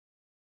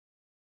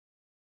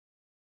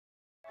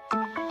Hey,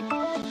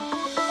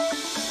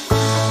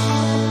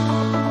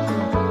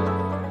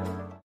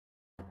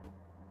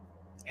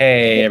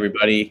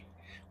 everybody.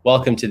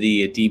 Welcome to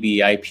the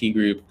DBIP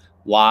Group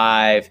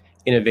Live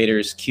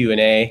Innovators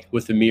Q&A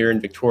with Amir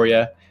and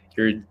Victoria,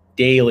 your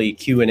daily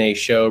Q&A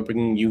show,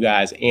 bringing you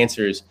guys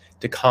answers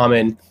to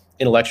common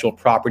intellectual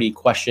property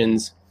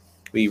questions.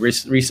 We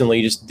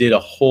recently just did a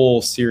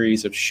whole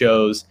series of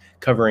shows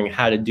covering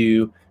how to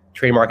do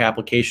trademark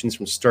applications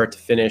from start to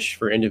finish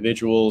for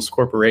individuals,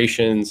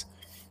 corporations,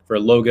 for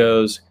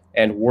logos,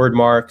 and word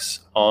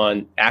marks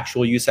on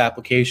actual use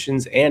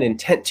applications and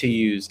intent to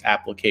use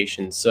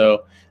applications.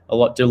 So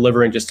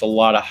delivering just a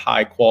lot of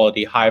high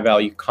quality, high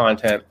value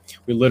content.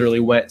 We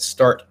literally went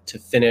start to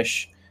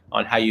finish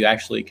on how you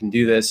actually can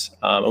do this.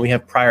 And we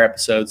have prior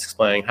episodes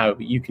explaining how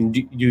you can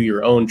do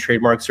your own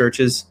trademark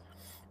searches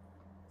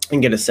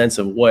and get a sense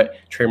of what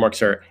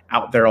trademarks are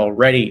out there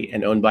already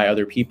and owned by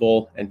other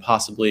people, and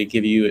possibly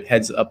give you a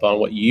heads up on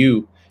what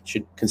you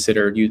should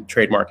consider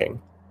trademarking.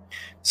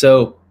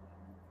 So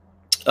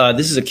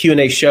this is a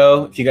Q&A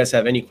show. If you guys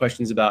have any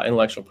questions about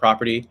intellectual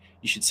property,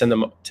 you should send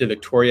them to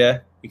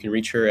Victoria. You can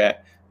reach her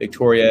at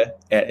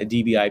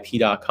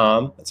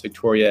victoria@dbip.com. That's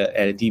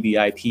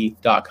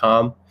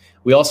victoria@dbip.com.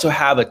 We also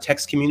have a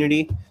text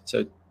community,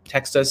 so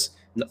text us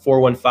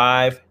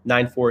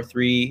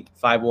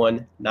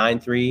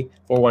 415-943-5193,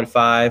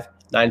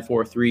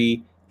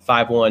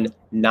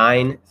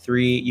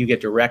 415-943-5193. You get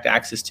direct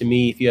access to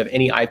me. If you have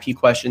any IP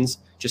questions,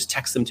 just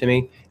text them to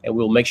me, and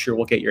we'll make sure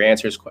we'll get your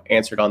answers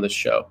answered on this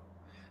show.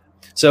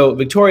 So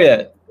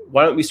Victoria,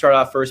 why don't we start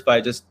off first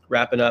by just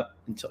wrapping up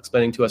and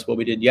explaining to us what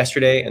we did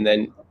yesterday, and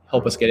then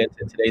help us get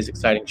into today's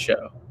exciting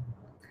show.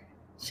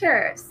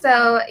 Sure.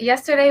 So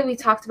yesterday we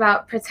talked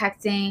about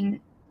protecting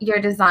your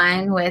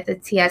design with a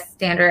TS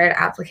standard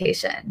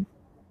application.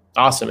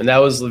 Awesome. And that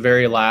was the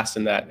very last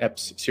in that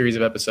series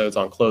of episodes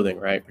on clothing,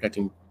 right?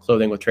 Protecting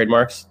clothing with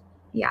trademarks.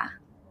 Yeah.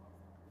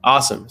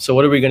 Awesome. So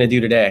what are we going to do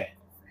today?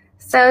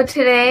 So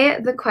today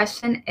the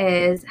question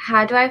is,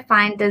 how do I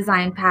find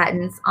design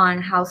patents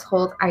on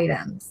household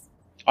items?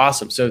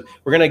 Awesome. So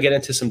we're going to get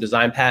into some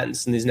design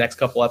patents in these next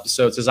couple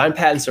episodes. Design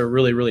patents are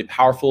really, really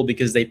powerful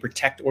because they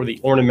protect the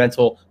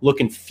ornamental look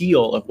and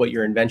feel of what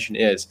your invention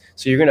is.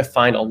 So you're going to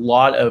find a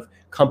lot of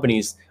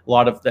companies, a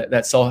lot of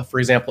that sell, for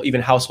example,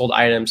 even household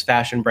items,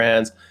 fashion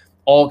brands,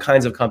 all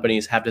kinds of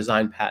companies have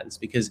design patents,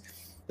 because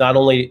not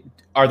only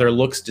are their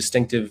looks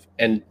distinctive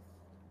and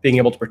being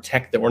able to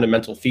protect the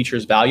ornamental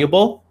features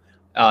valuable,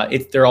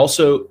 they're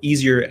also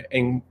easier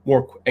and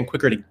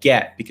quicker to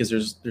get, because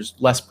there's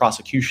less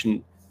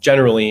prosecution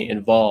generally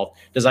involved.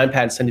 Design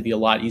patents tend to be a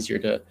lot easier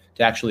to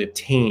actually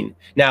obtain.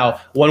 Now,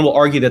 one will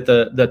argue that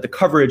the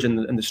coverage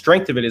and the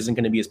strength of it isn't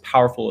going to be as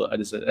powerful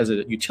as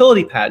a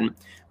utility patent,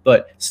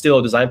 but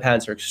still design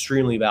patents are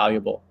extremely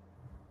valuable.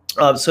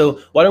 So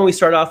why don't we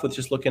start off with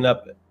just looking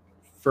up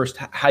first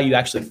how you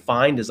actually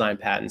find design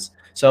patents.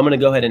 So I'm going to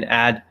go ahead and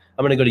I'm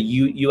going to go to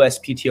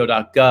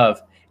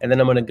uspto.gov, and then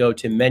I'm going to go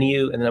to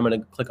menu, and then I'm going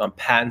to click on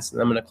patents,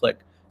 and I'm going to click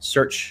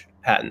search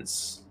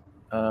patents.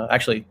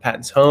 Actually,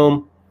 patents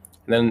home,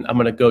 and then I'm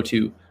going to go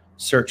to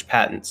search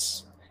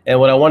patents. And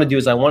what I want to do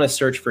is I want to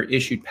search for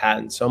issued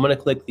patents. So I'm going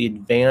to click the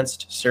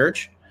advanced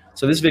search.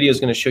 So this video is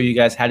going to show you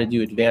guys how to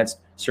do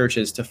advanced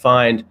searches to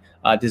find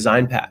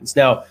design patents.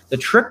 Now, the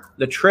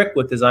trick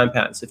with design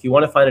patents, if you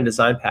want to find a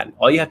design patent,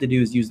 all you have to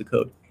do is use the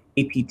code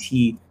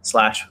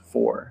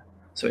APT/4.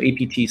 So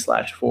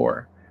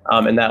APT/4,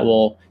 and that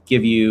will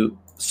give you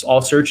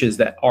all searches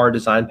that are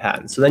design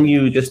patents. So then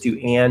you just do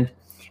and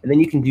then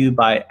you can do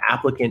by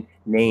applicant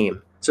name.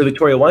 So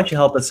Victoria, why don't you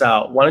help us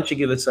out? Why don't you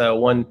give us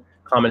one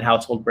common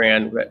household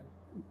brand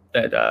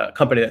that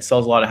company that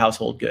sells a lot of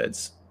household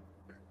goods?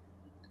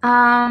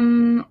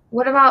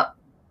 What about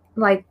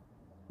like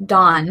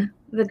Dawn,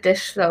 the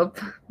dish soap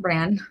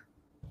brand?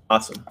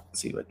 Awesome. Let's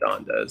see what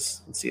Dawn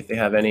does. Let's see if they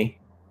have any.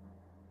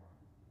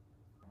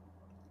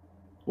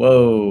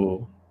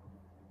 Whoa.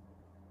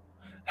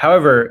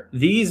 However,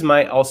 these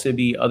might also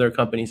be other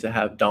companies that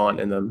have Dawn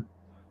in them.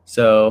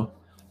 So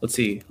let's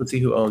see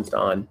who owns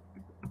Dawn.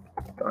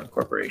 Dawn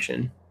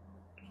Corporation.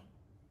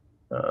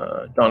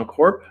 Dawn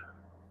Corp.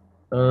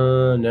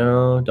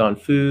 No. Dawn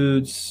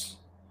Foods.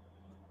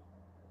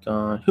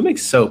 Dawn. Who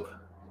makes soap?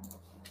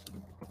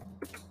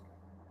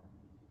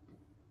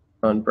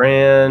 Dawn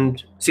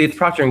brand. See, it's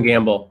Procter &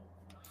 Gamble.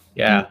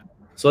 Yeah.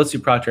 So let's do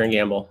Procter &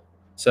 Gamble.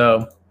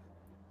 So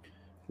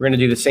we're going to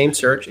do the same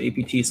search,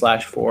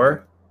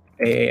 APT/4,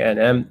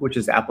 AANM, which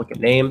is the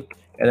applicant name,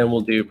 and then we'll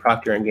do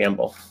Procter &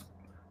 Gamble.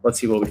 Let's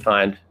see what we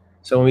find.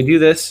 So when we do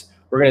this,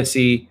 we're going to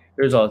see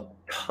there's a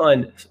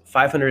ton,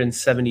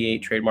 578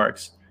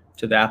 trademarks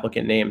to the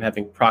applicant name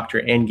having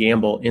Procter &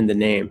 Gamble in the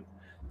name.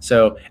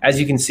 So as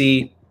you can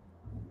see,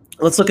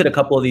 let's look at a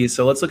couple of these.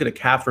 So let's look at a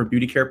Caffer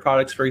Beauty Care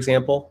products, for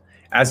example.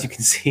 As you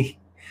can see,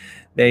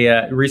 they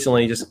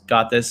recently just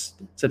got this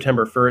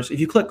September 1st. If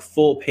you click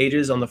full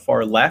pages on the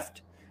far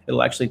left,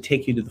 it'll actually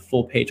take you to the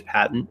full page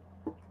patent.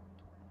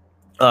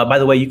 By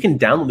the way, you can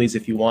download these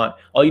if you want.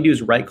 All you do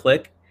is right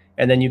click,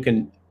 and then you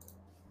can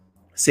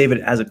save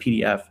it as a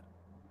PDF.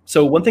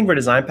 So one thing for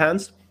design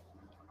patents,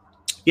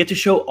 you have to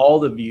show all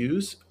the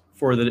views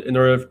for in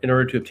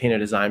order to obtain a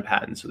design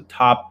patent. So the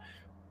top,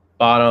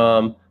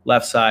 bottom,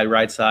 left side,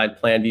 right side,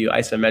 plan view,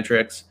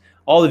 isometrics,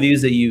 all the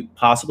views that you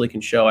possibly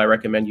can show, I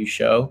recommend you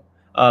show.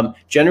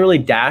 Generally,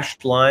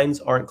 dashed lines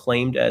aren't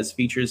claimed as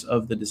features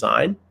of the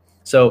design.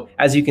 So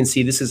as you can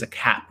see, this is a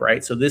cap,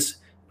 right? So this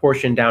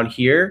portion down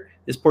here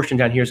is going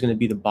to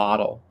be the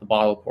bottle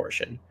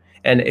portion.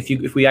 And if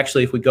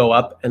we go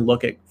up and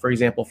look at, for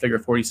example, figure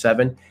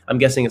 47, I'm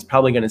guessing it's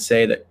probably going to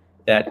say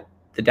that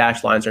the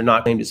dashed lines are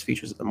not claimed as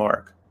features of the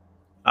mark.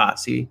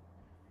 See,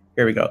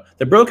 here we go.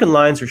 The broken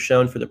lines are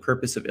shown for the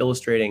purpose of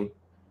illustrating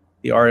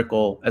the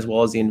article as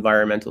well as the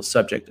environmental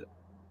subject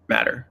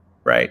matter,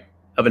 right,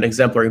 of an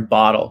exemplary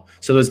bottle.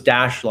 So those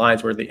dashed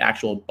lines were the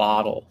actual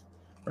bottle,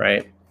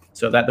 right?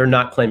 So that they're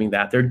not claiming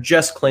that. They're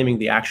just claiming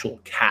the actual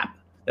cap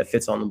that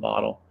fits on the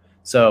bottle.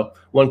 So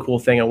one cool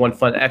thing and one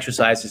fun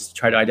exercise is to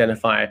try to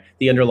identify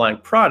the underlying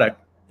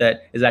product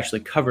that is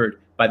actually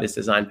covered by this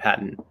design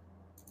patent.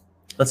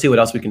 Let's see what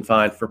else we can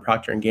find for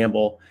Procter &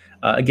 Gamble.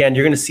 Again,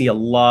 you're going to see a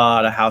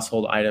lot of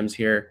household items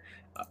here.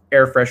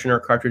 Air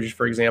freshener cartridges,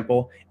 for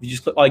example. If you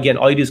just click, again,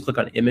 all you do is click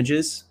on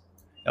images.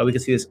 We can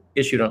see this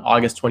issued on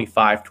August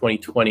 25,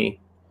 2020.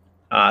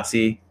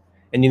 See?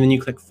 And then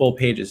you click full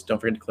pages. Don't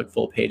forget to click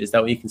full pages.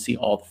 That way you can see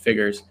all the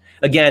figures.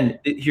 Again,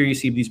 here you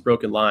see these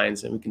broken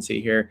lines, and we can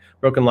see here,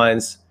 broken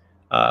lines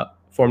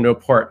form no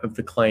part of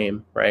the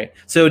claim, right?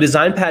 So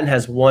design patent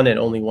has one and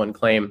only one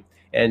claim,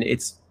 and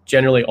it's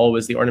generally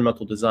always the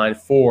ornamental design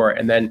for,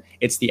 and then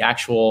it's the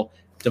actual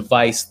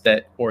device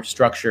or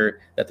structure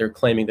that they're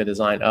claiming the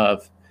design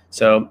of.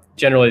 So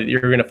generally,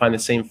 you're going to find the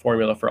same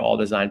formula for all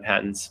design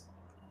patents.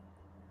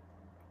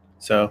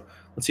 So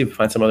let's see if we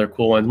find some other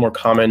cool ones, more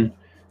common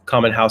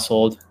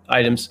household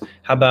items.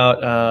 How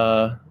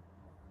about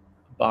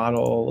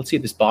bottle? Let's see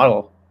if this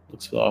bottle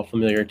looks all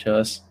familiar to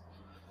us.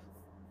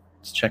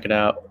 Let's check it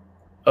out.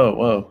 Oh,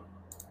 whoa.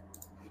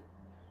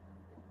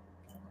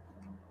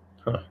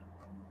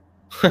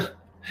 Huh.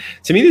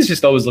 To me, these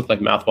just always look like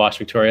mouthwash,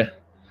 Victoria.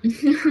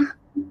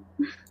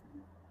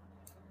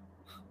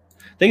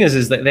 Thing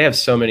is that they have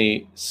so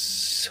many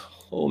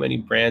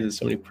brands and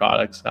so many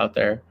products out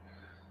there.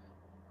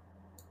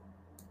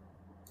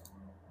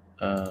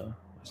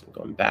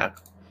 Going back,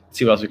 let's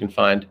see what else we can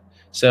find.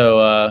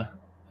 So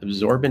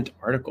absorbent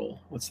article,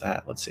 what's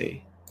that? Let's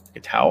see, like a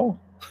towel.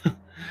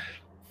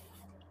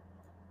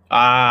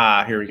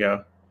 Here we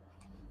go.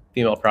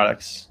 Female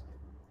products.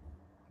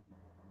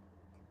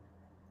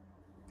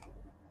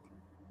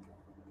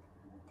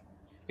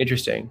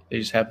 Interesting. They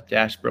just have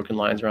dashed broken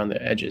lines around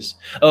the edges.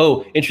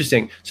 Oh,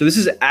 interesting. So this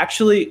is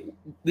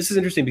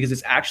interesting because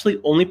it's actually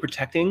only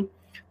protecting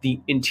the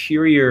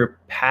interior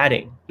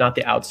padding, not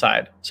the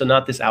outside. So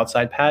not this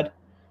outside pad.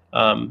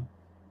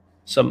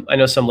 I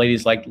know some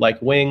ladies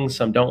like wings,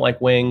 some don't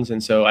like wings,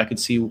 and so I could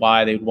see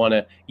why they'd want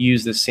to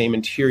use the same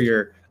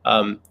interior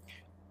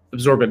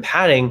absorbent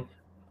padding,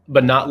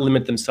 but not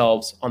limit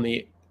themselves on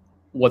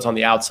what's on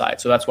the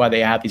outside. So that's why they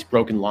have these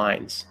broken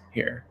lines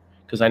here,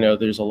 because I know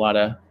there's a lot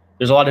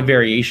of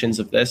variations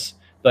of this,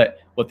 but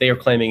what they are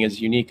claiming is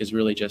unique is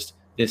really just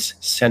this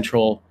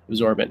central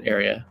absorbent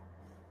area.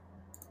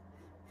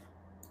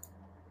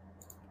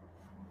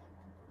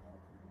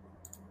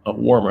 A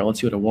warmer.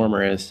 Let's see what a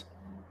warmer is.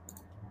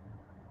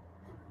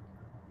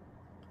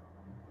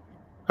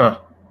 Huh.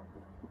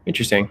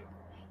 Interesting.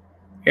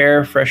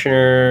 Air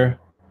freshener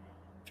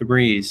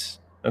Febreze.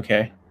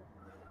 Okay.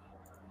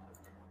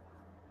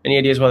 Any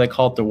ideas why they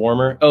call it the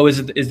warmer? Oh,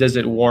 does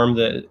it warm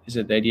is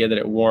it the idea that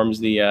it warms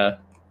the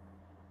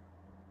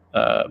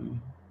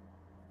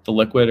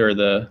liquid or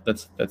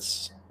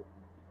that's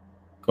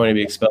going to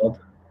be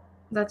expelled?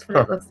 That's what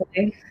it looks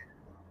like.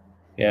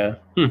 Yeah.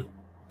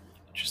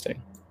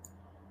 Interesting.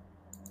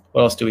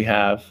 What else do we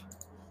have?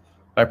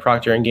 By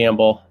Procter &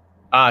 Gamble.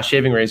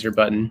 Shaving razor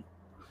button.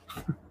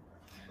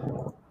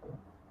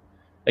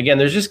 Again,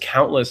 there's just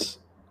countless.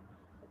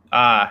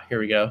 Here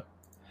we go.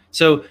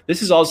 So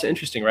this is also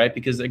interesting, right?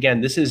 Because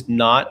again, this is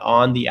not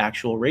on the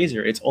actual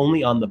razor. It's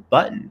only on the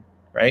button,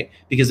 right?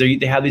 Because they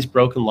have these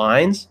broken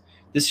lines.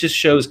 This just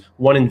shows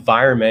one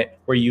environment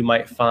where you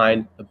might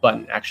find the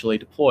button actually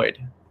deployed,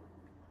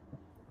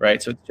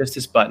 right? So it's just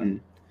this button.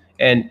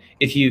 And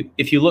if you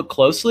look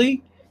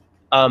closely,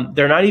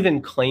 they're not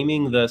even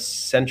claiming the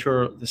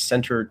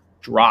center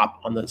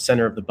drop on the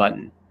center of the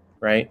button,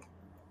 right?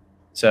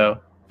 So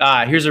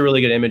here's a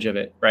really good image of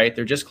it, right?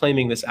 They're just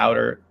claiming this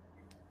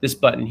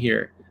button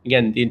here.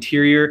 Again, the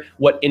interior,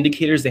 what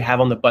indicators they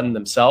have on the button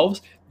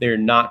themselves, they're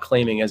not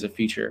claiming as a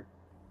feature.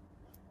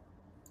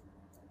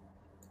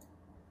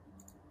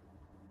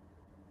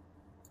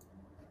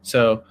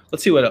 So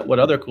let's see what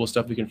other cool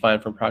stuff we can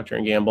find from Procter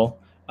 & Gamble.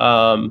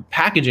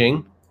 Packaging.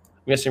 I'm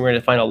guessing we're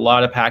going to find a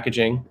lot of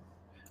packaging.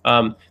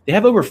 They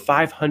have over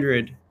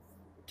 500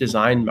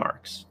 design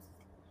marks.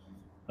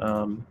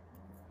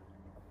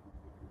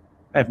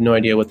 I have no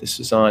idea what this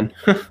is on.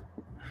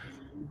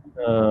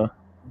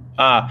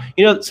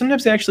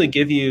 Sometimes they actually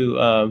give you,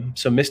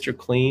 so Mr.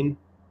 Clean,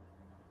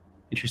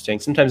 Interesting.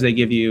 Sometimes they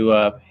give you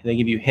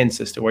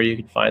hints as to where you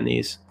can find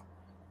these.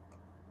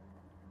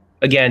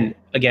 Again,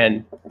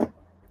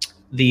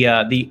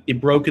 the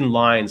broken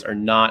lines are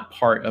not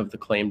part of the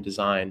claim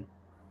design.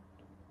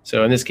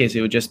 So in this case,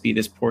 it would just be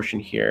this portion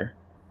here.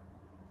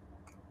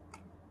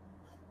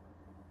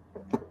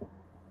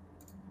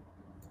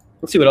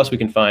 Let's see what else we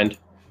can find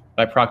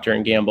by Procter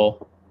 &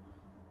 Gamble.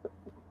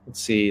 Let's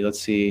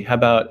see. How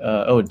about,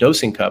 a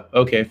dosing cup.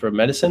 Okay, for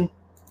medicine.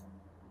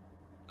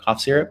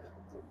 Cough syrup.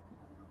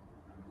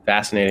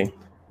 Fascinating.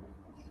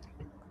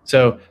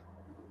 So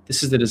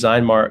this is the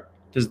design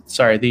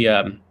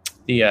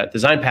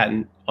design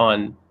patent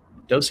on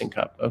dosing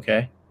cup.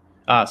 Okay.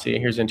 See,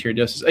 here's interior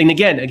doses. And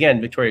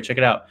again, Victoria, check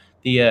it out.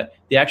 The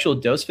actual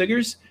dose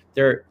figures,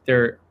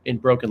 they're in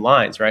broken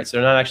lines, right? So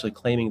they're not actually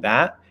claiming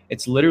that.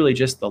 It's literally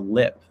just the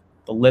lip.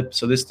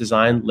 So this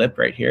design lip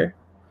right here,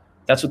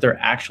 that's what they're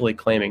actually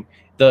claiming.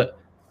 The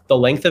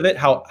length of it,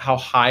 how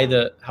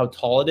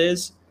tall it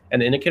is,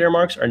 and the indicator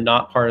marks are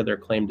not part of their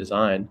claim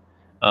design.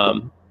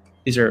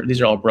 These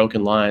are all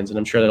broken lines, and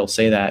I'm sure that'll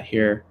say that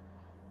here.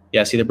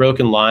 Yeah, see the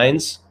broken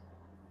lines?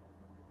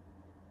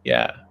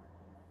 Yeah.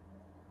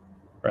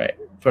 Right,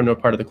 from no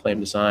part of the claim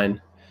design.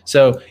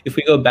 So if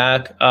we go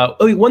back,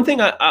 one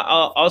thing I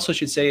also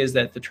should say is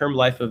that the term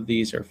life of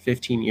these are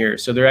 15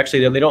 years. So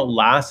they don't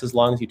last as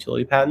long as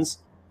utility patents.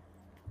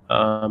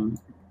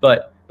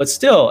 But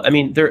still, I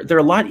mean, they're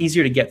a lot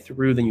easier to get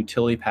through than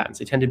utility patents.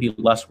 They tend to be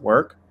less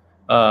work.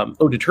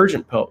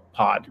 Detergent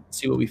pod. Let's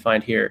see what we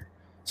find here.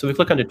 So we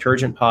click on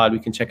detergent pod. We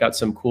can check out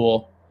some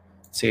cool.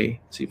 See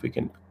if we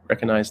can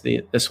recognize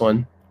this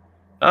one.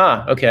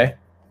 Okay.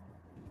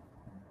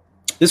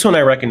 This one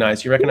I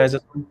recognize. You recognize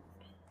this one,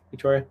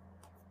 Victoria?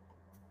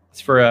 It's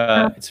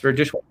for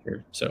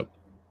dishwasher soap.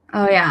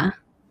 Oh yeah.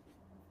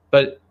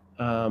 But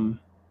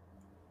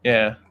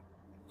yeah.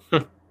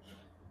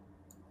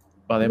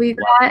 Wow, we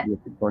got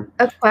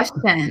a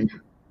question.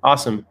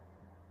 Awesome.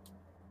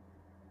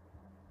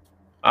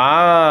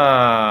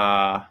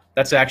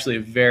 That's actually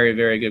a very,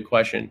 very good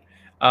question.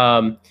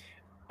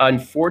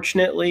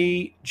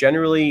 Unfortunately,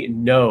 generally,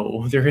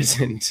 no, there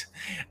isn't.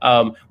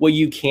 What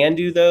you can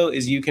do, though,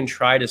 is you can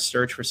try to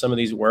search for some of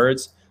these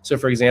words. So,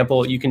 for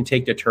example, you can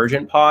take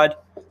detergent pod.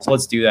 So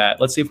let's do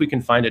that. Let's see if we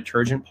can find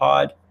detergent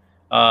pod.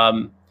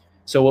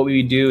 So what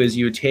we would do is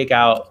you would take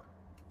out,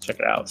 check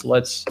it out. So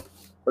let's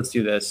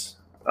do this.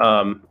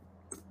 So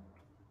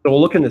we'll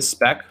look in the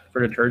spec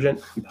for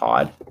detergent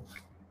pod.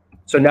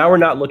 So now we're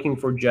not looking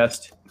for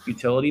just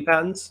utility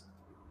patents.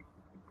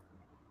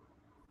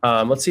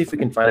 Let's see if we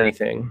can find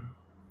anything.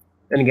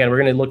 And again, we're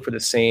going to look for the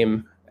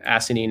same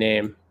ASCII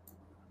name.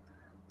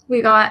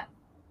 We got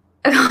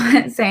a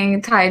comment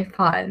saying Tide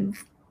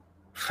Pods.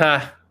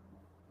 Ha.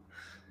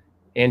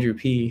 Andrew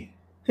P.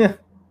 See,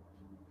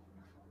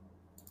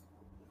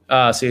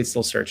 it's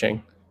still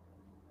searching.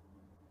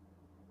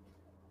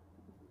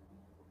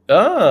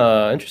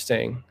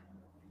 Interesting.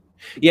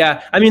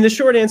 Yeah, I mean the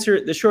short answer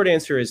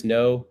is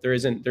no. There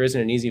isn't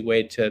an easy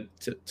way to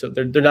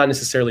they're not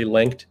necessarily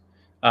linked.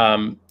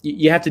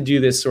 You have to do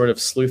this sort of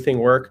sleuthing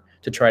work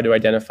to try to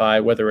identify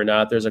whether or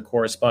not there's a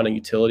corresponding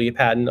utility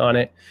patent on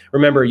it.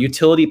 Remember,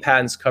 utility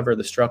patents cover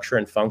the structure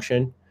and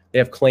function. They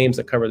have claims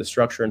that cover the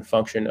structure and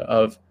function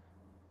of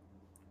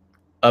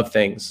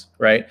things,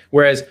 right?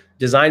 Whereas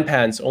design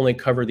patents only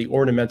cover the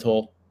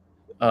ornamental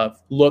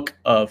look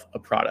of a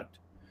product.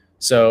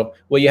 So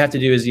what you have to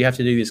do is you have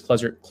to do these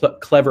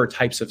clever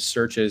types of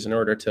searches in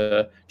order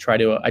to try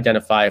to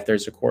identify if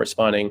there's a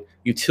corresponding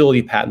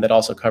utility patent that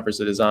also covers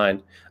the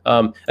design.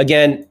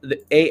 Again,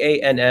 the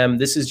AANM,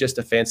 this is just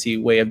a fancy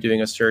way of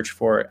doing a search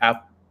for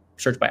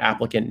search by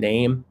applicant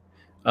name.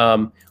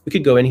 We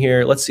could go in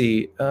here. Let's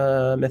see,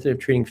 method of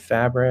treating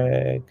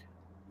fabric.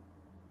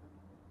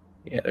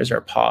 Yeah, there's our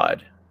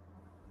pod.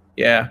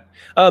 Yeah.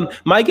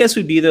 My guess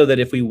would be though that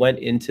if we went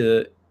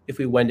into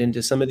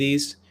some of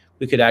these,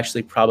 we could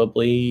actually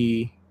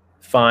probably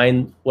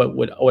find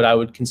what I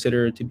would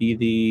consider to be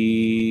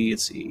the,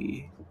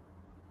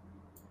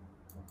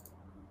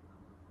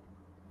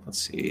 let's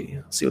see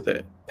what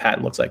the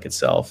patent looks like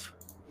itself.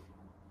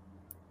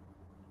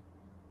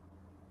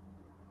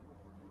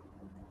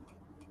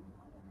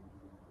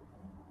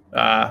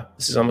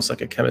 This is almost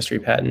like a chemistry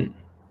patent.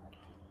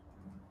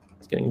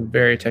 It's getting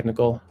very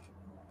technical.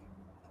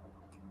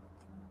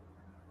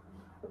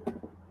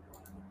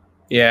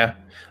 Yeah,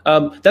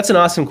 that's an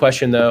awesome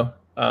question though,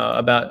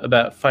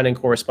 about finding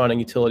corresponding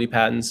utility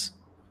patents.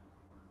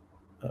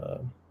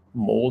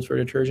 Molds for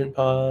detergent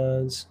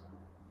pods.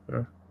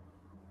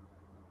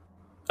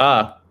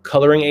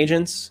 Coloring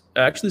agents.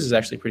 Actually, this is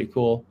actually pretty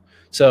cool.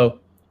 So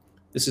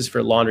this is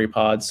for laundry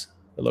pods,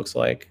 it looks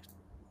like,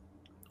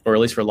 or at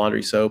least for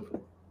laundry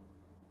soap.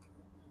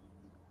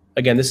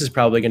 Again, this is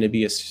probably going to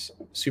be a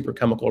super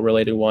chemical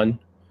related one.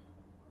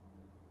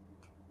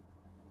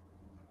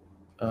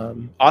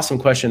 Awesome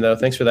question, though.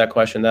 Thanks for that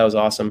question. That was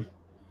awesome.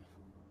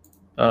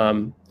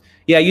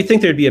 Yeah, you'd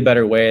think there'd be a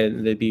better way.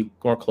 They'd be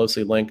more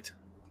closely linked.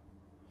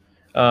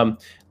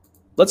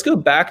 Let's go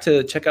back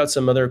to check out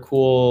some other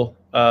cool,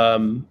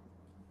 let's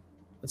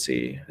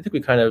see. I think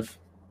we kind of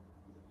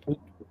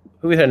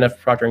we had enough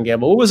Procter and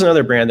Gamble. What was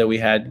another brand that we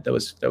had that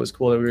was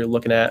cool that we were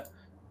looking at?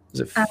 Was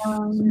it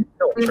Philips,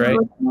 we were right?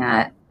 looking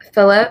at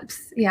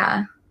Philips,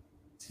 yeah.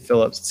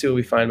 Philips. Let's see what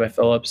we find by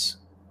Philips.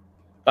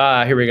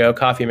 Ah, here we go.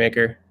 Coffee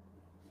maker.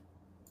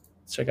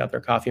 Let's check out their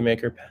coffee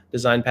maker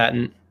design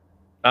patent.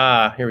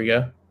 Ah, here we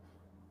go.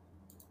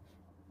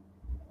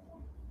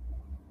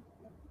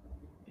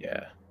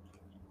 Yeah.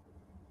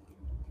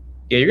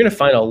 Yeah, you're going to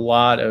find a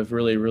lot of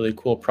really, really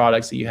cool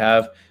products that you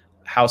have,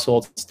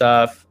 household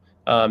stuff.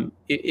 There's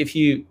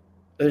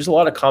a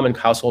lot of common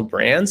household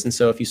brands. And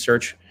so if you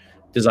search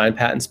design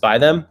patents by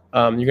them,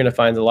 you're going to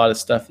find a lot of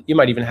stuff. You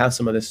might even have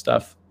some of this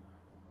stuff.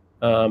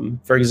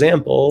 For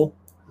example,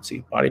 let's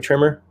see, body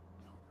trimmer.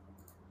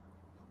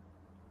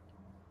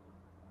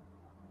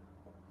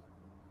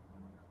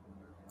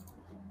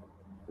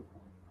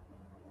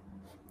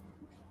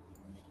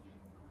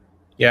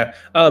 Yeah.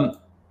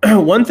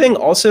 One thing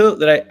also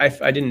that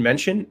I didn't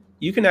mention,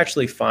 you can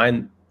actually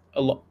find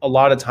a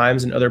lot of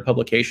times in other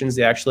publications,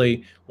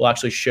 they will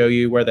actually show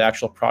you where the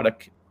actual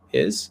product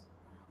is.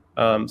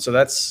 So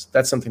that's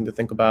something to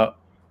think about.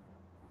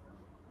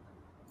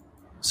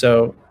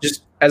 So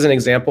just as an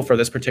example for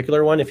this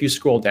particular one, if you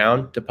scroll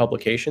down to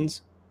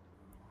publications,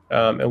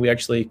 and we could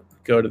actually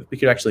go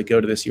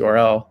to this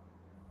URL.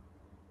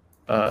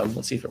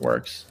 Let's see if it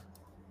works.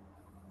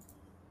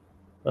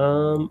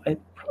 I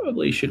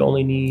probably should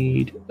only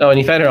need, oh, and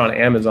you find it on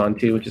Amazon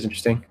too, which is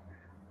interesting.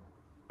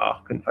 Oh,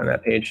 couldn't find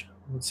that page.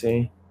 Let's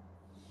see.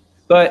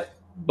 But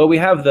we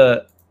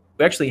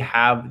actually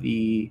have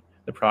the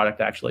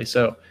product actually.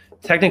 So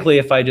technically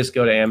if I just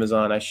go to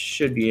Amazon, I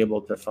should be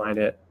able to find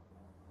it.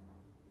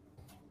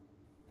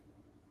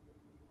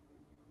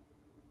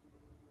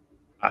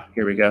 Ah,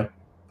 here we go.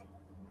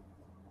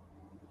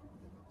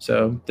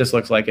 So this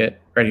looks like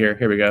it right here.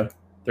 Here we go,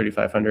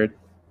 3,500.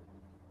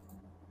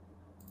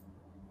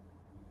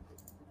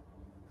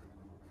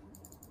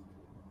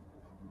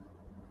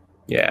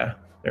 Yeah,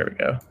 there we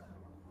go.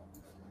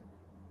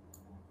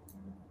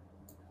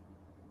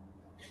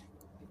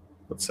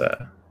 Let's see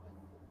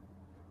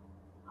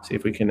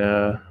if we can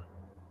open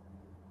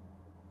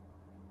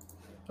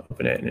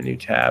it in a new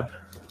tab.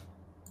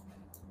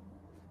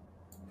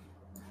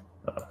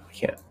 Oh, I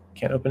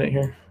can't open it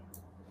here.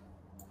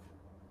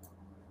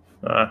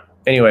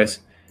 Anyways,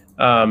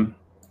 let's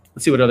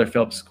see what other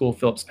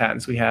Philips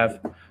patents we have.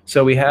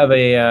 So we have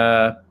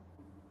a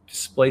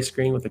display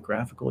screen with a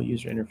graphical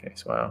user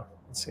interface. Wow.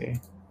 Let's see.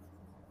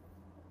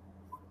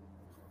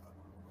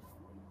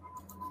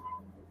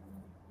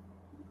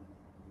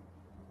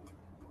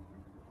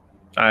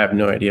 I have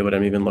no idea what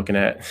I'm even looking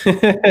at.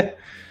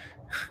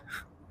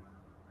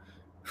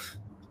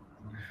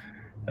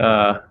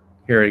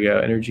 Here we go.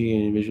 Energy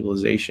and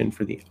visualization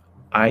for the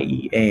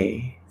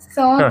IEA.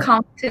 Someone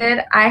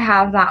commented, I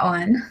have that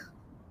one.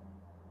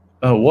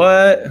 Oh,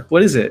 what?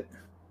 What is it?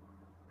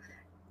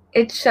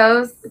 It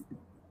shows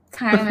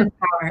time and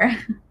power.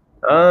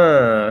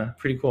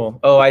 Pretty cool.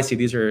 Oh, I see.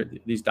 These are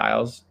these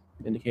dials,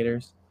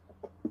 indicators.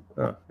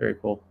 Oh, very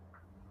cool.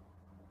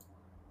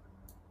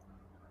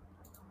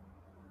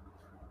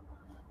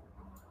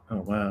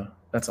 Oh, wow.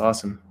 That's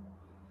awesome.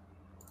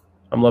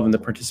 I'm loving the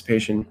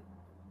participation.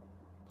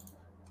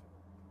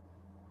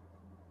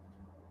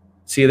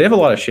 See, they have a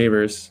lot of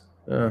shavers.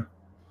 Oh,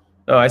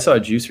 I saw a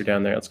juicer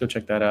down there. Let's go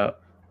check that out.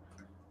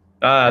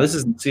 This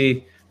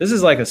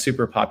is like a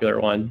super popular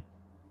one.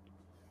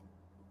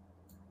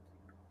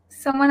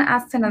 Someone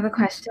asked another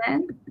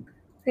question.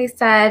 They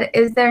said,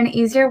 is there an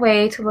easier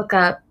way to look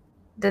up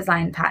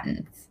design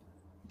patents?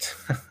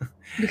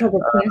 Because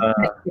it seems to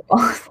make people.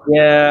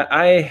 Yeah,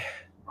 I'm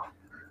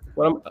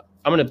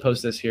going to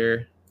post this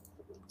here.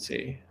 Let's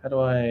see. How do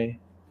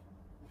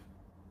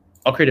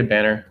I'll create a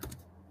banner.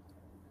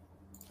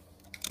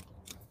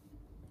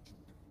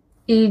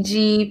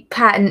 E.g.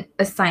 patent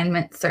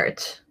assignment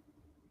search.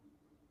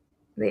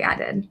 They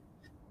added.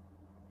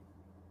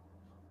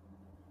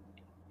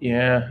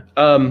 Yeah.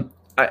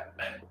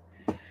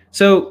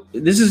 So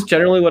this is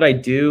generally what I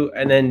do,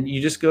 and then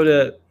you just go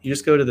to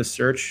the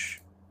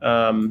search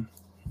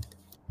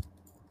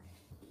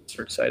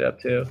site up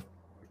too. And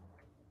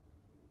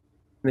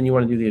then you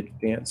want to do the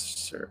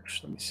advanced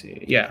search. Let me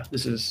see. Yeah,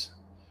 this is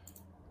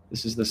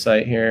the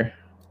site here.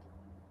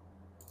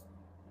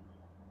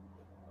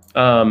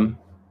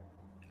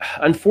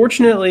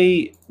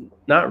 Unfortunately,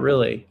 not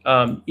really.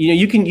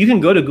 You can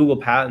go to Google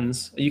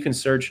Patents. You can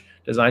search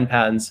design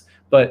patents,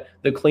 but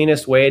the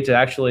cleanest way to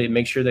actually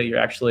make sure that you're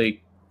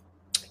actually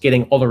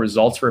getting all the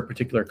results for a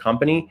particular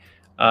company,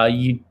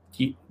 you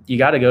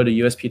got to go to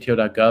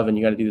uspto.gov and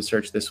you got to do the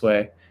search this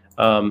way.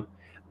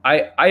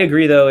 I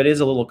agree though, it is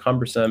a little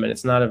cumbersome and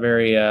it's not a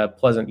very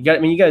pleasant. You got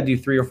to do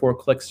 3 or 4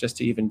 clicks just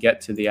to even get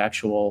to the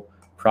actual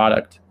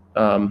product.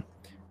 I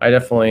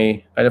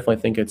definitely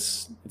think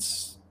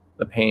it's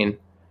a pain.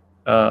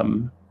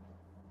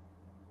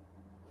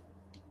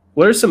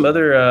 What are some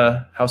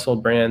other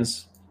household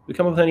brands? Did we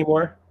come up with any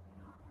more?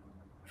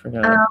 I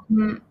forgot.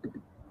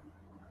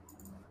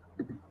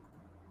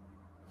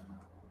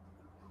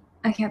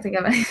 I can't think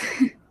of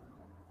anything.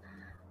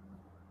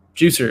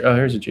 Juicer. Oh,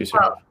 here's a juicer.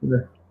 Oh.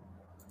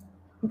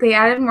 they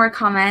added more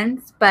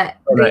comments, but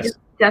they nice. just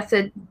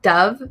suggested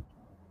Dove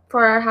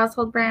for our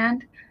household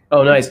brand.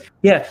 Oh, nice.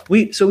 Yeah,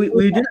 we did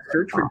a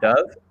search for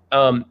Dove,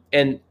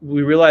 and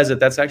we realized that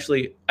that's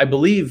actually, I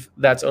believe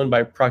that's owned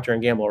by Procter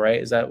and Gamble,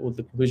 right? Is that what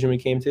the conclusion we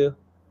came to?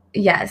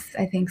 Yes,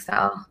 I think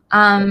so.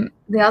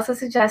 They also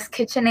suggest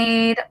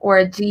KitchenAid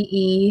or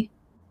GE.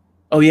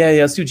 Oh yeah,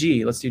 let's do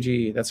GE. Let's do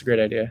GE. That's a great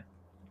idea.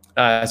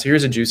 So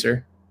here's a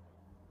juicer.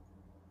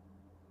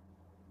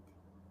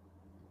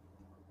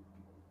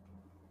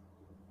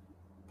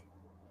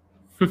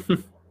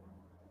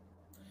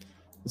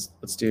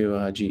 let's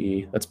do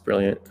GE. That's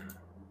brilliant.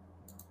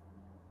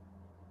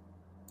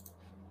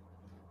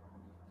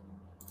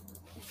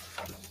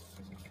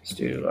 Let's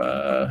do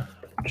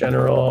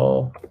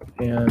General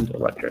and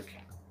Electric.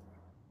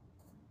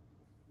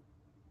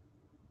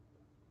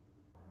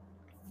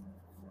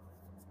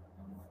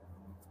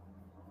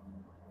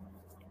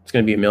 It's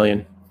going to be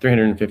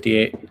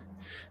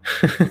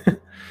 1,358,000.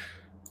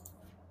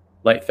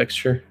 Light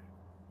fixture.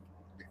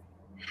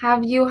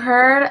 Have you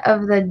heard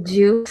of the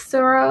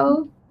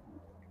Juicero?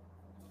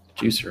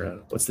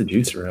 Juicero. What's the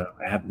Juicero?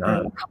 I have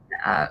not.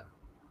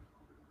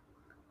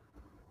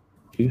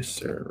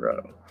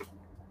 Juicero.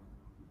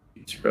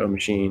 Juicero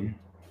machine.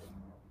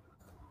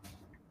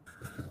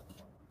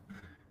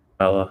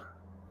 Is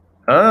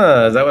that what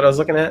I was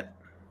looking at?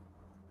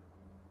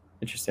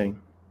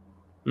 Interesting.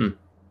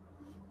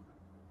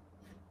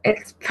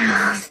 It's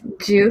pronounced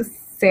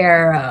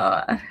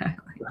Juicero.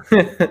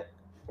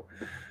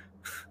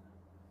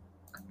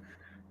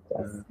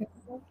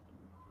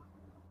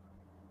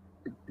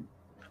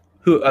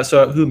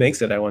 Who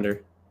makes it, I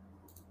wonder?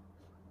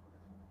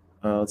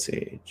 Let's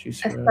see.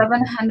 Juicero. A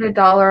 $700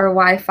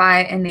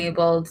 Wi-Fi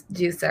enabled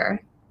juicer.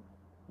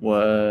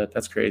 What?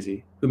 That's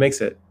crazy. Who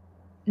makes it?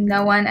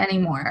 No one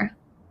anymore.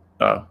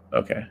 Oh,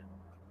 okay.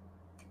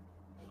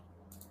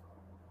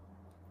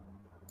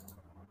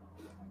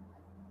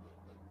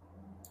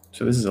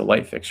 So this is a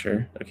light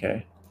fixture.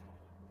 Okay.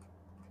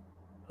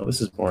 Oh,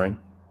 this is boring.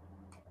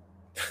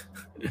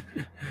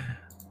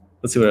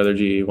 Let's see what other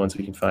GE ones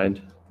we can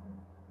find.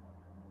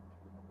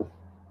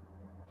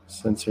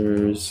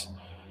 Sensors.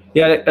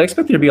 Yeah, I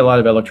expect there to be a lot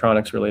of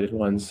electronics related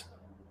ones.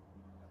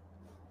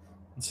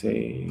 Let's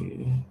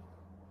see.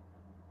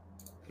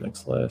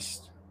 Next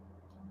list.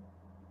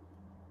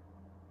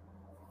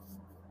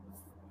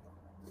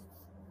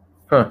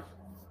 Huh.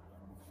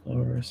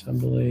 Lower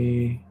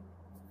assembly.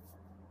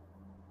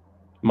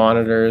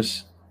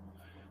 Monitors.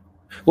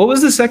 What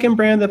was the second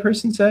brand that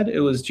person said?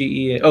 It was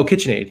GE. Oh,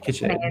 KitchenAid.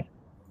 KitchenAid.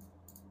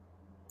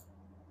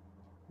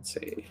 Let's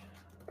see.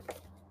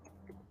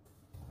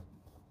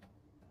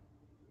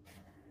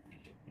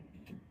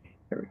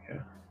 There we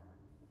go.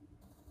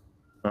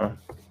 Oh.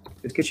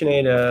 Is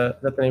KitchenAid,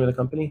 is that the name of the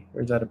company?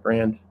 Or is that a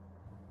brand?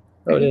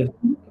 Oh, it is.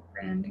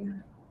 Brand, yeah.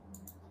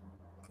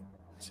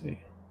 Let's see.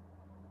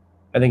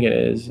 I think it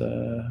is.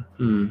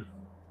 Roomba.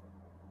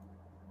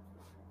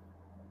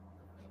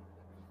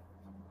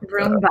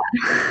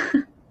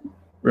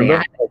 Roomba?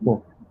 Yeah. Oh,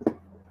 cool.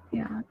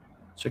 Yeah.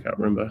 Check out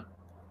Roomba.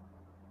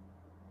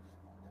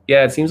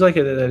 Yeah, it seems like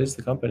that is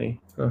the company.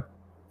 Huh.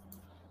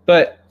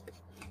 But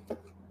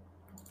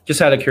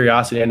just out of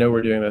curiosity, I know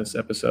we're doing this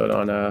episode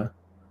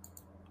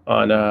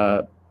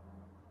on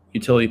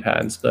utility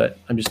patents, but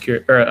I'm just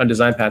curious, or on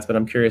design patents, but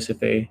I'm curious if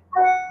they.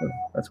 Oh,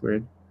 that's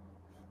weird.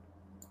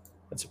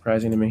 That's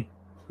surprising to me.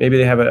 Maybe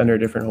they have it under a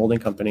different holding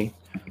company.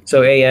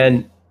 So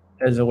AN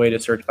is a way to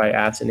search by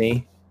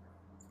ASCII.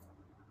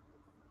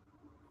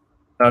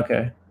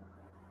 Okay.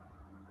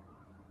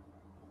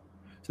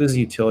 So this is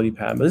a utility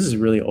patent, but this is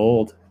really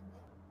old.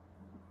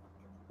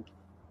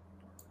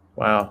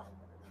 Wow.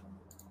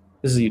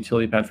 This is a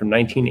utility patent from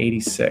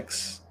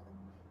 1986.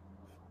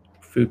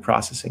 Food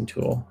processing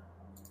tool.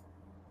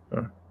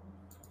 Huh.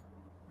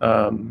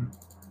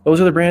 What was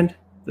the other brand?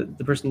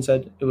 The person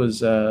said it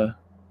was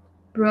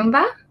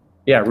Roomba?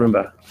 Yeah,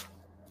 Roomba.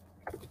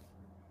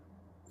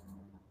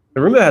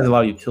 The Roomba has a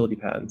lot of utility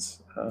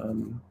patents.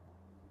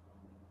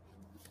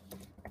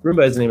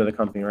 Roomba is the name of the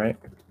company, right?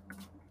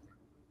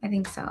 I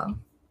think so.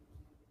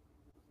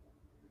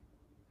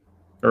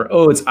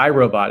 Or it's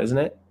iRobot, isn't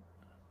it?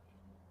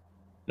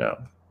 No,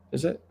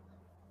 is it?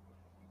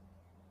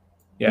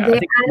 Yeah.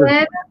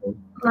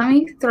 Let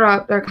me throw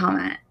up their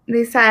comment.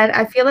 They said,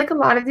 I feel like a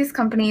lot of these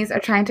companies are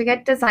trying to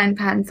get design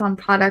patents on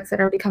products that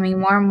are becoming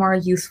more and more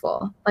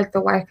useful, like the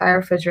Wi-Fi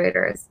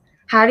refrigerators.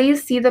 How do you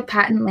see the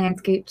patent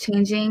landscape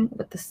changing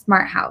with the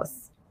smart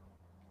house?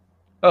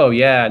 Oh,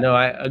 yeah. No,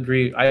 I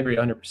agree. I agree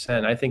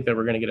 100%. I think that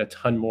we're going to get a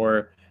ton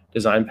more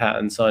design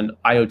patents on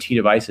IoT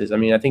devices. I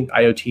mean, I think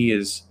IoT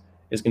is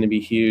going to be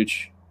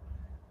huge.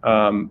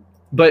 But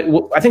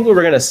I think what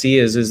we're going to see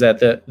is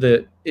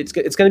that it's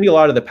going to be a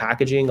lot of the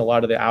packaging, a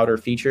lot of the outer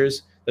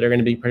features that are going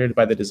to be protected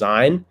by the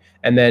design,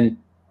 and then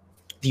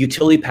the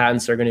utility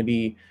patents are going to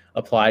be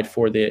applied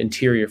for the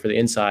interior, for the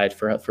inside,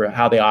 for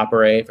how they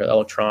operate, for the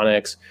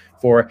electronics,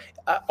 for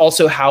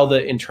also how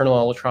the internal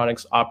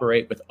electronics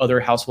operate with other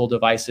household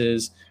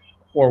devices,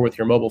 or with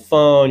your mobile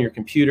phone, your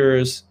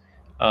computers.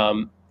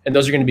 and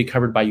those are going to be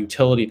covered by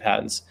utility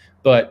patents.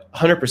 But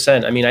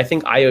 100%, I mean, I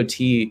think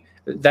IoT,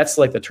 that's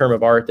like the term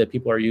of art that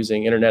people are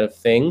using, Internet of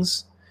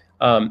Things.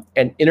 And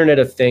Internet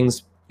of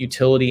Things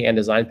utility and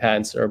design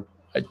patents are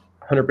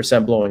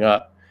 100% blowing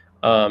up.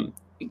 I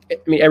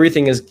mean,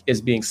 everything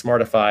is being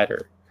smartified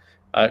or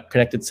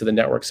connected to the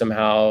network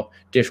somehow.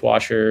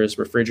 Dishwashers,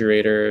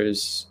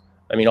 refrigerators,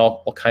 I mean,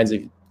 all kinds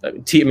of,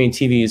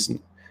 TVs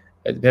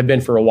have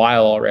been for a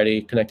while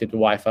already connected to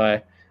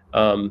Wi-Fi.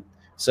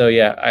 So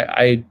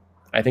yeah,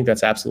 I think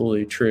that's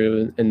absolutely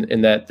true,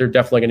 in that they're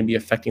definitely going to be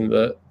affecting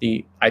the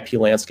IP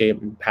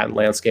landscape and patent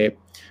landscape.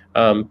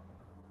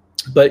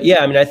 But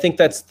yeah, I mean, I think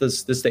that's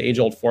this the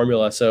age-old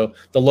formula. So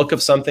the look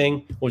of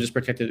something, we'll just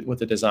protect it with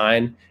the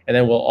design, and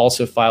then we'll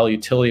also file a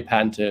utility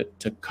patent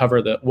to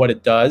cover what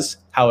it does,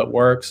 how it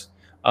works,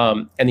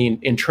 and the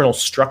internal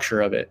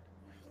structure of it.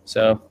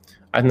 So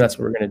I think that's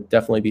what we're going to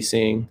definitely be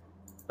seeing.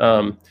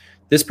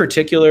 This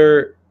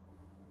particular,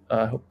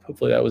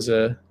 hopefully that was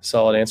a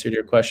solid answer to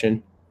your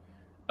question.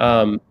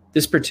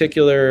 This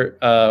particular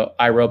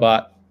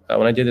iRobot,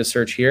 when I did the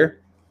search here,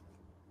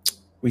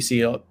 we see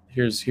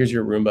here's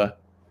your Roomba.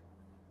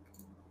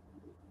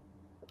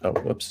 Oh,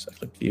 whoops, I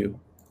clicked view.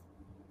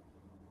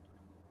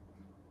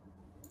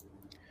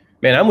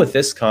 Man, I'm with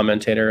this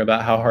commentator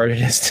about how hard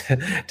it is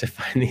to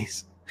find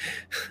these.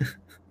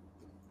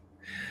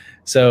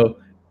 So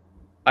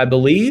I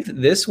believe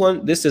this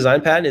design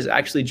patent is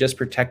actually just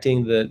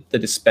protecting the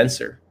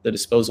dispenser, the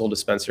disposal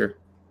dispenser.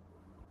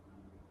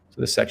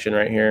 So this section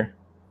right here.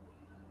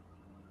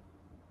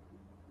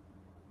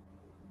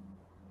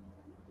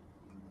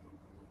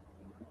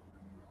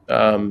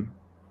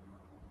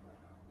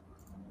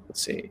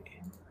 Let's see.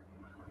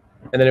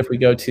 And then if we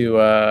go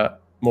to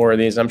more of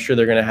these, I'm sure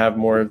they're going to have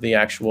more of the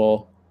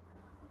actual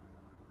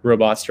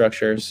robot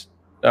structures.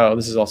 Oh,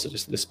 this is also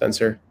just a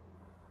dispenser.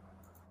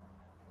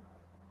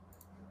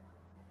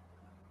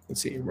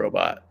 Let's see,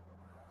 robot.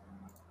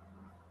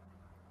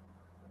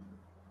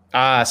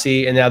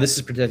 See, and now this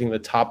is protecting the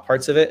top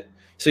parts of it.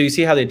 So you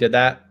see how they did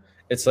that?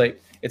 It's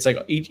like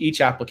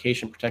each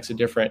application protects a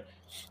different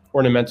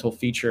ornamental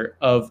feature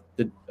of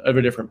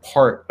a different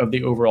part of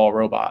the overall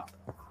robot.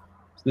 So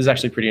this is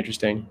actually pretty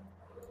interesting.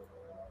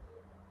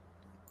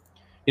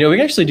 You know, we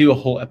can actually do a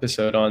whole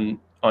episode on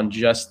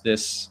just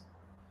this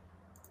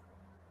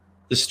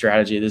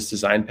strategy, this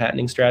design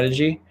patenting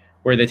strategy,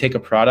 where they take a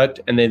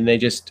product and then they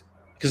just,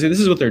 because this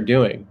is what they're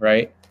doing,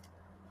 right?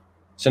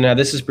 So now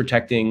this is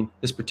protecting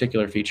this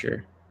particular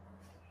feature.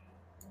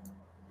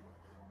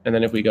 And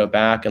then if we go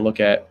back and look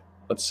at,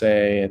 let's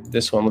say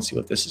this one, let's see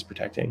what this is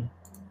protecting.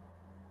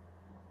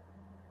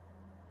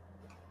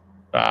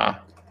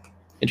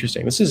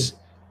 Interesting. This is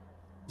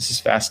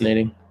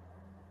fascinating.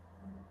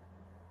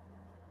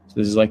 So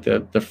this is like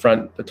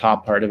the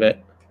top part of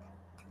it.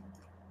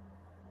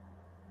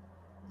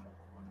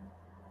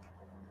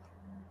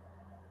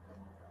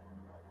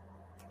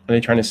 Are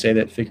they trying to say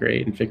that figure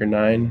 8 and figure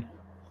 9?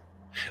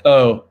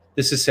 Oh,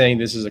 this is saying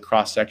this is a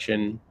cross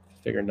section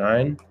figure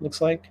 9,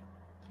 looks like.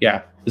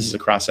 Yeah, this is a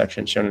cross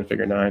section shown in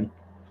figure 9.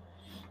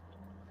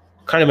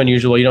 Kind of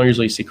unusual. You don't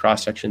usually see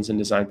cross sections in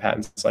design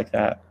patents like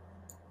that.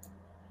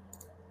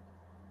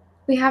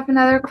 We have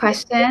another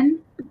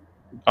question.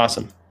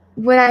 Awesome.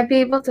 Would I be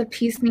able to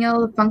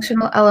piecemeal the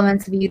functional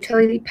elements of a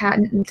utility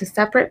patent into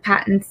separate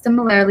patents,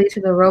 similarly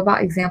to the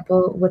robot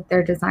example with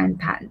their design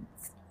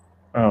patents?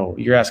 Oh,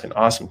 you're asking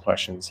awesome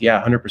questions.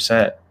 Yeah,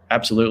 100%.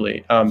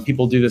 Absolutely.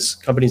 People do this,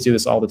 companies do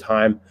this all the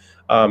time.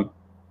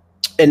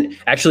 And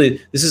actually,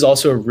 this is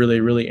also a really,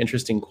 really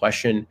interesting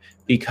question,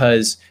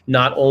 because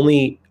not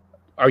only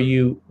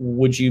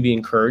would you be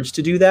encouraged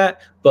to do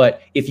that,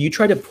 but if you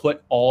try to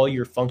put all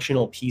your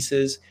functional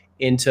pieces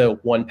into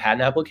one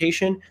patent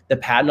application, the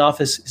patent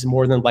office is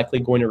more than likely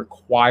going to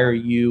require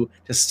you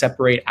to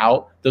separate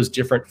out those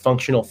different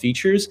functional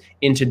features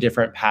into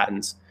different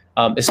patents,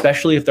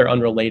 especially if they're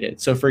unrelated.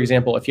 So for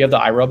example, if you have the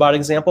iRobot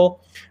example,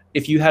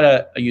 if you had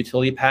a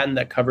utility patent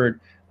that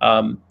covered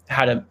how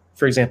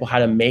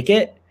to make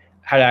it,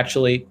 how to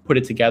actually put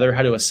it together,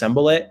 how to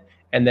assemble it,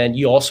 and then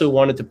you also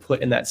wanted to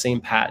put in that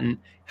same patent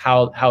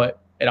how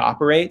it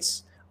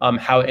operates,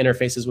 how it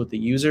interfaces with the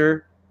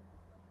user,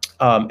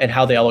 and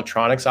how the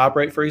electronics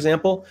operate, for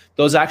example,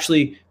 those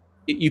actually,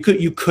 you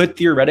could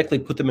theoretically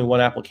put them in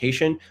one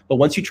application, but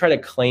once you try to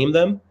claim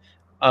them,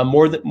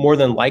 more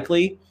than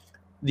likely,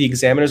 the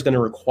examiner is going to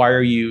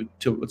require you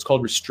to what's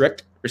called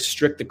restrict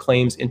the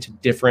claims into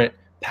different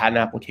patent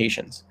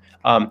applications.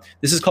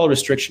 This is called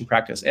restriction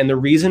practice, and the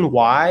reason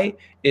why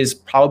is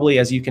probably,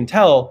 as you can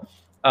tell,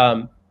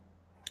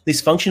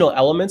 these functional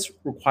elements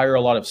require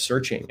a lot of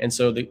searching, and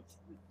so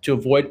to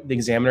avoid the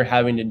examiner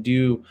having to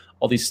do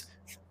all this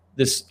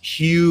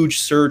huge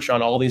search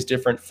on all these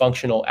different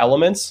functional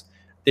elements,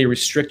 they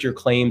restrict your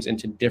claims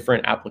into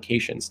different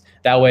applications.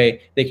 That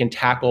way they can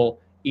tackle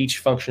each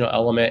functional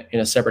element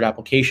in a separate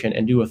application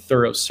and do a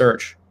thorough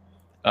search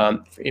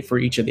for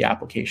each of the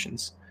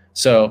applications.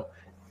 So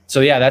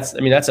yeah, that's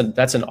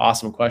an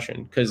awesome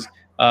question, because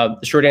the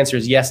short answer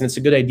is yes, and it's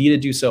a good idea to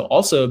do so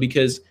also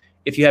because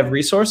if you have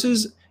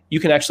resources, you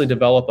can actually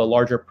develop a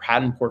larger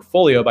patent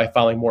portfolio by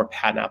filing more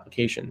patent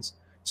applications.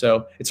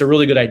 So it's a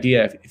really good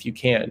idea if you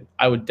can.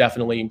 I would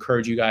definitely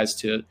encourage you guys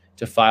to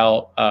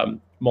file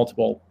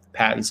multiple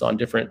patents on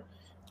different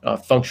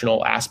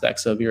functional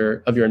aspects of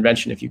your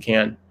invention if you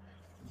can.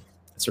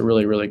 It's a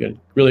really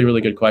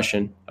good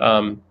question.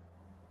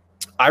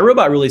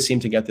 iRobot really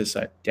seemed to get this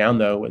down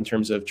though in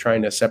terms of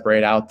trying to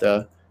separate out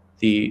the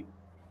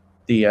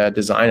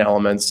design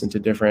elements into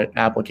different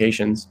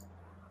applications.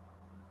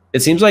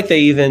 It seems like they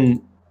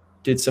even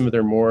did some of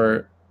their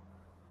more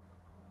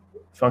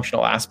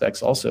functional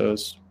aspects also.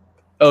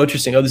 Oh,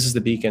 interesting. Oh, this is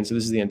the beacon. So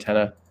this is the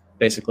antenna,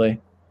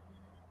 basically.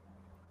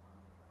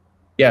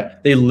 Yeah,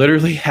 they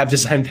literally have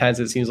design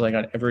patents, it seems like,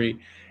 on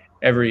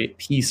every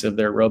piece of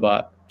their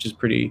robot, which is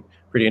pretty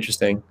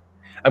interesting.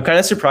 I'm kind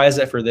of surprised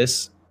that for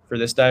this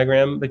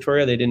diagram,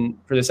 Victoria, they didn't,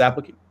 for this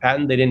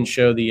patent, they didn't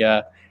show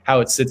the how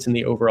it sits in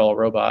the overall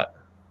robot.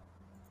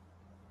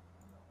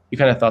 You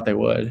kind of thought they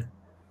would.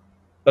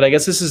 But I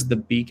guess this is the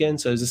beacon,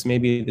 so is this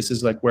maybe this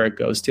is like where it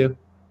goes to?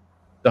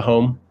 The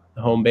home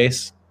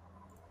base.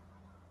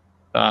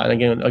 And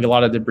again, like a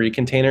lot of debris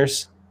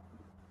containers.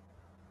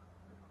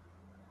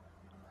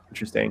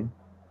 Interesting.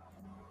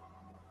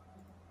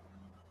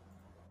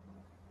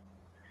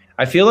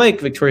 I feel like,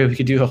 Victoria, we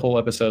could do a whole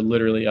episode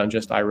literally on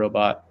just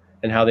iRobot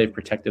and how they've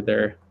protected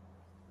their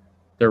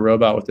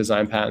robot with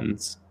design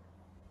patents.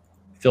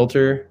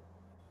 Filter.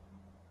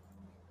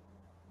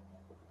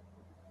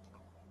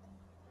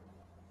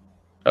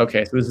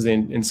 Okay, so this is the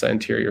inside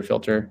interior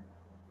filter.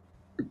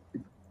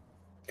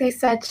 They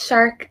said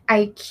Shark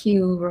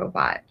IQ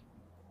robot.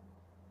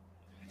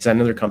 Is that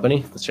another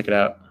company? Let's check it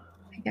out.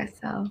 I guess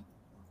so.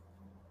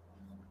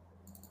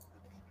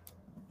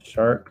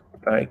 Shark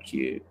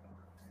IQ.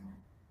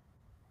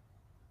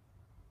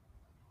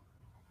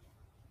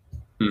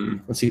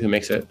 Let's see who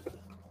makes it.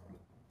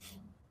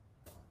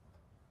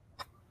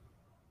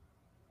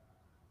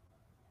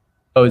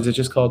 Oh, is it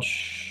just called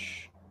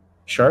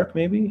Shark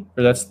maybe?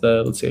 Or that's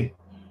the, let's see.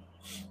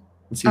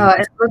 Oh,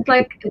 it looks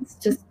like it's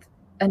just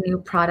a new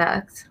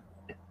product.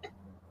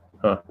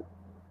 Huh.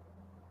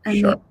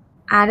 And they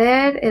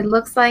added, it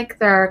looks like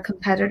there are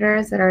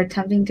competitors that are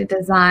attempting to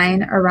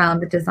design around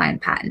the design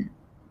patent.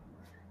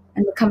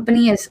 And the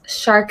company is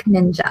Shark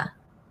Ninja.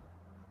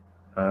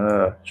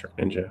 Shark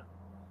Ninja.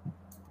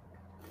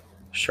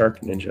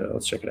 Shark Ninja.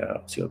 Let's check it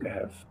out. See what they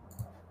have.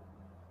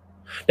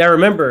 Now,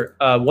 remember,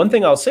 one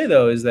thing I'll say,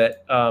 though, is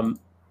that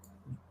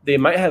they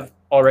might have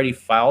already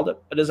filed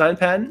a design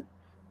patent,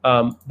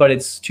 but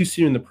it's too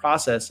soon in the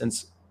process. And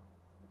so,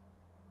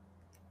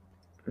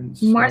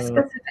 more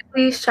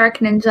specifically, Shark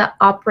Ninja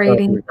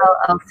Operating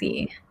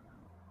LLC.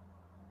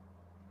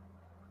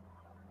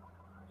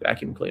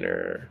 Vacuum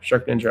cleaner.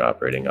 Shark Ninja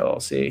Operating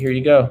LLC. Here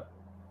you go.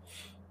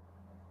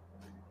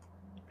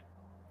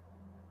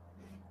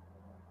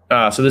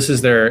 So this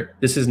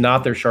is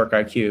not their Shark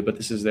IQ, but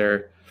this is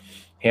their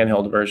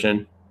handheld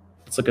version.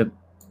 Let's look at,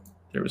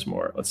 there was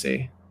more. Let's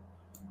see.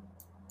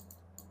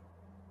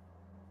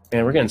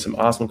 Man, we're getting some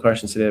awesome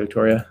questions today,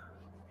 Victoria.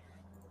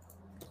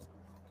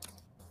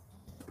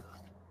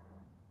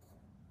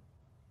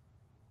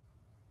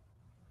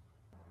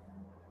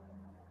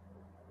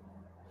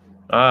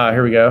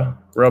 Here we go.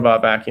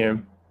 Robot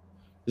vacuum.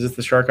 Is this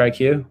the Shark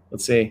IQ?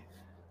 Let's see.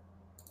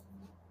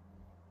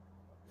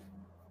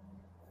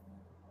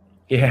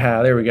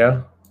 Yeah, there we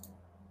go.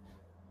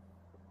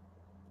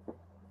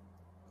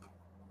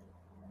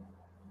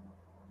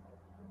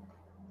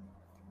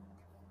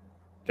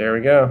 There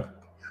we go.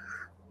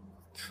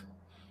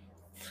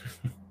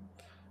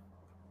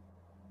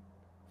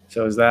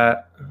 So is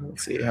that,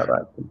 let's see how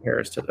that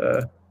compares to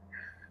the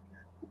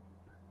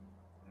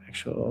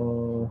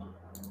actual.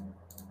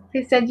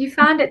 They said you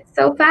found it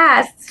so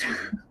fast.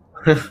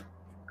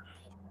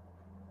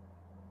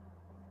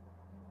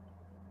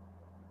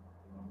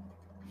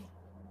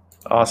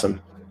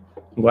 Awesome.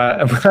 I'm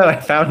glad I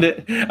found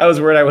it. I was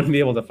worried I wouldn't be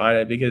able to find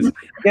it because,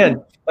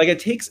 again, like it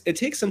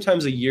takes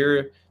sometimes a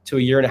year to a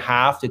year and a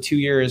half to 2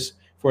 years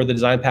for the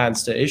design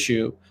patents to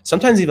issue,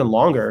 sometimes even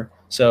longer.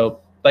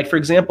 So, like for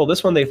example,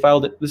 this one they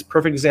filed, this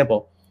perfect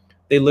example.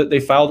 They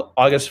filed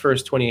August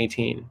 1st,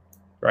 2018,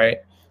 right?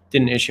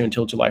 Didn't issue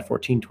until July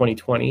 14,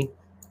 2020.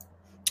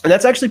 And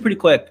that's actually pretty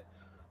quick.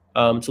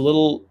 It's a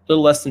little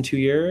less than 2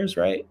 years,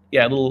 right?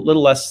 Yeah, a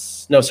little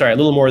less. No, sorry, a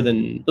little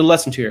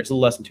less than 2 years. A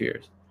little less than 2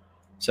 years.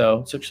 So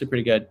it's actually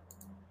pretty good.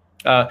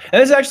 And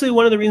it's actually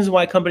one of the reasons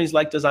why companies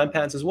like design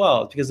patents as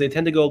well, because they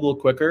tend to go a little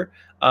quicker.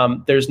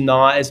 There's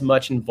not as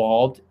much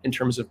involved in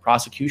terms of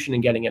prosecution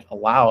and getting it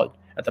allowed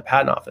at the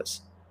patent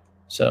office.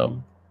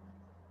 So,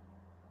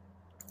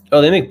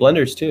 oh, they make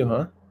blenders too,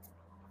 huh?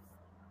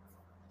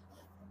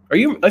 Are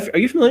you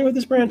familiar with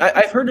this brand?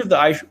 I've heard of the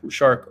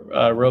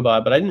iShark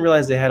robot, but I didn't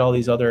realize they had all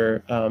these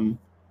other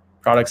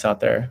products out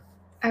there.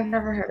 I've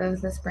never heard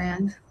of this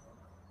brand.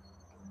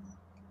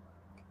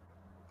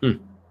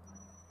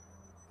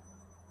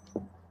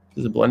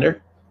 Is it a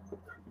blender?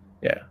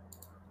 Yeah.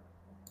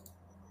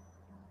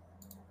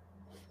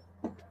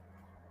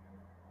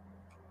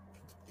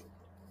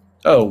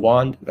 Oh,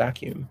 wand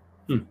vacuum.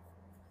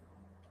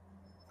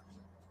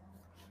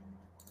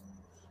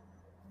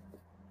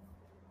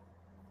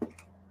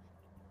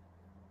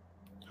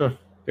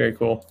 Very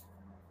cool.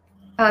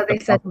 They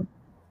said,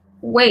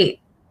 wait,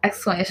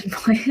 exclamation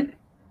point.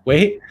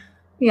 Wait.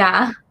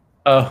 Yeah.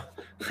 Oh.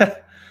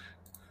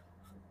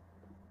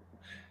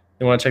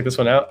 You want to check this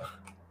one out?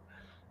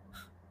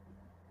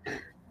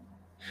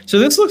 So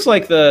this looks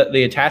like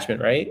the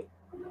attachment, right?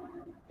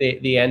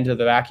 The end of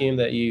the vacuum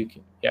that you,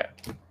 yeah.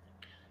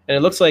 And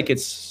it looks like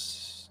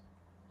it's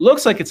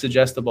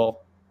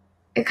adjustable.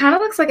 It kind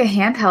of looks like a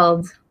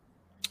handheld.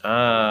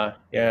 Ah,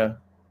 yeah.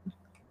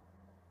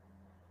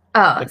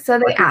 Oh,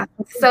 so they asked.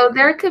 So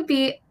there could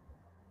be,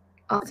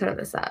 I'll throw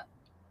this up.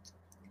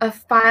 A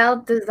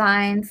filed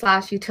design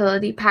 /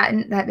 utility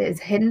patent that is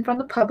hidden from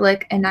the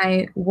public, and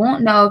I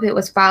won't know if it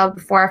was filed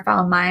before I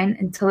file mine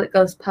until it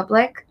goes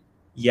public.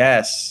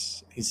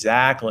 Yes,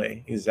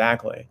 exactly.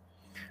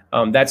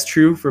 That's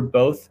true for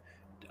both.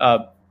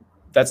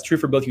 That's true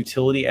for both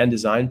utility and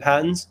design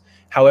patents.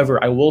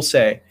 However, I will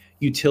say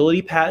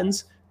utility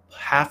patents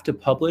have to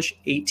publish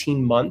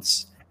 18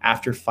 months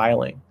after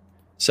filing.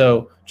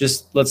 So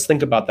just let's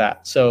think about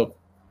that. So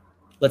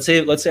let's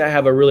say I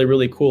have a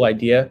really cool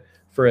idea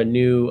for a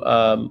new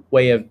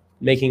way of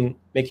making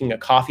a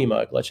coffee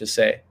mug. Let's just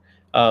say,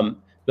 but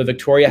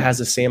Victoria has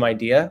the same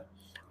idea.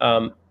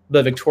 But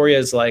Victoria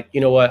is like,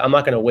 you know what? I'm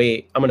not going to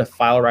wait. I'm going to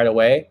file right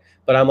away.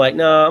 But I'm like,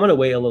 no, I'm going to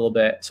wait a little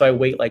bit. So I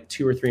wait like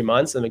 2 or 3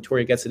 months, and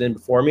Victoria gets it in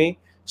before me.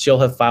 She'll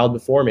have filed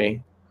before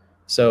me.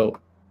 So,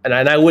 and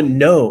I wouldn't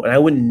know,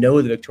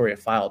 that Victoria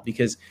filed,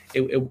 because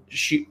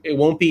it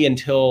won't be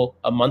until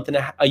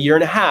a year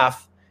and a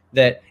half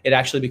that it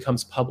actually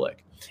becomes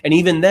public. And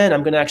even then,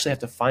 I'm going to actually have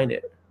to find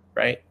it,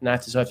 right? And I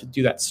have to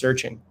do that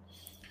searching.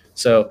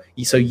 So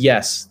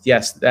yes,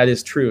 that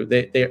is true.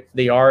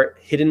 They are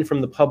hidden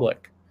from the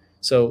public.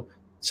 So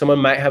someone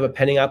might have a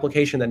pending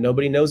application that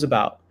nobody knows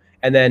about.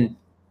 And then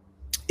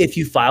if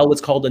you file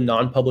what's called a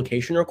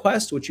non-publication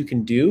request, which you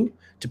can do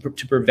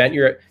to prevent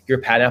your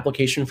patent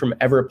application from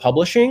ever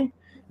publishing,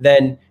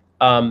 then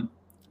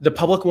the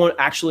public won't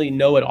actually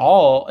know at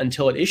all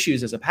until it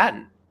issues as a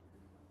patent.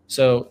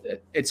 So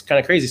it's kind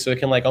of crazy. So it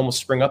can like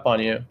almost spring up on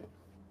you.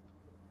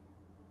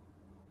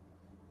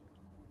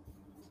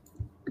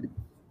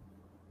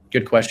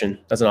 Good question.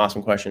 That's an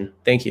awesome question.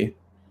 Thank you.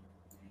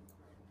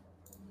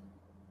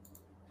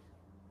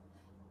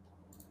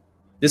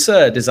 This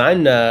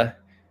design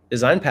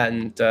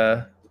patent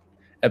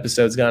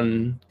episode's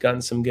gotten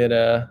some good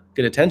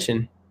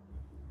attention.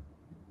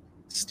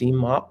 Steam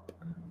mop.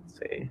 Let's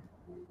see.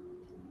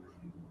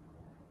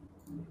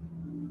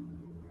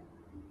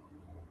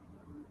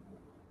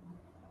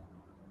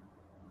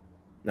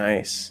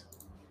 Nice.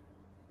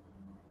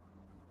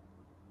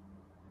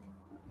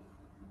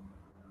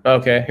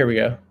 Okay, here we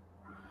go.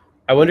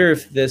 I wonder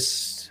if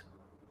this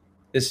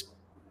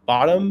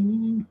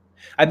bottom,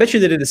 I bet you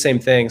they did the same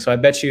thing. So I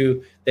bet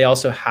you they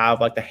also have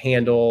like the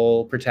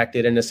handle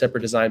protected in a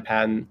separate design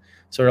patent,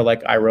 sort of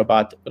like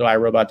iRobot, what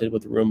iRobot did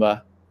with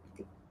Roomba.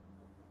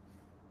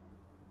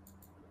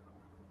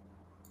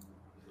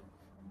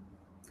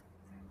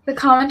 The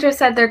commenter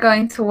said they're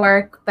going to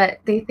work, but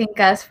they thank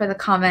us for the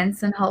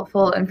comments and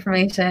helpful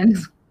information.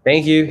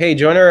 Thank you. Hey,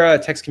 join our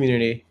text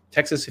community.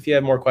 Text us if you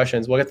have more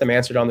questions. We'll get them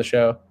answered on the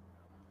show.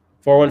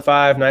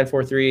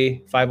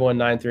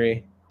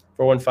 415-943-5193.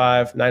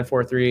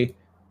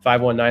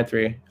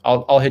 415-943-5193.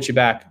 I'll hit you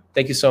back.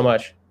 Thank you so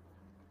much.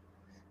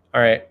 All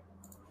right.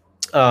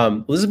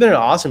 Well, this has been an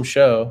awesome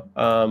show.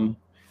 I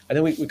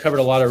think we covered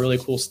a lot of really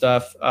cool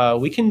stuff.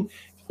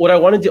 What I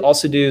wanted to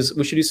also do is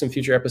we should do some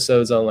future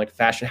episodes on like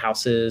fashion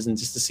houses, and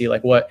just to see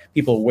like what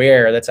people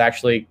wear that's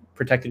actually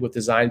protected with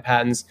design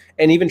patents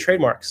and even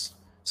trademarks.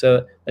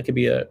 So that could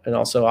be an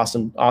also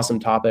awesome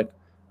topic.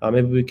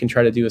 Maybe we can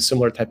try to do a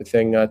similar type of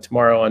thing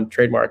tomorrow on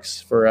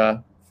trademarks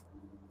for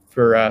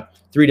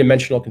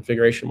 3-dimensional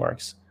configuration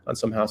marks on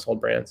some household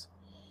brands.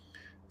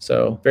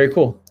 So very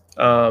cool.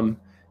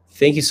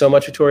 Thank you so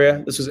much,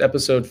 Victoria. This was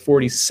episode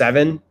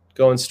 47,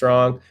 going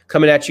strong,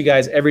 coming at you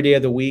guys every day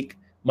of the week,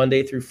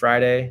 Monday through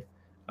Friday.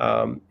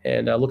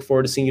 And I look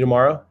forward to seeing you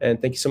tomorrow.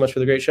 And thank you so much for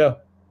the great show.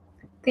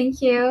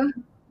 Thank you.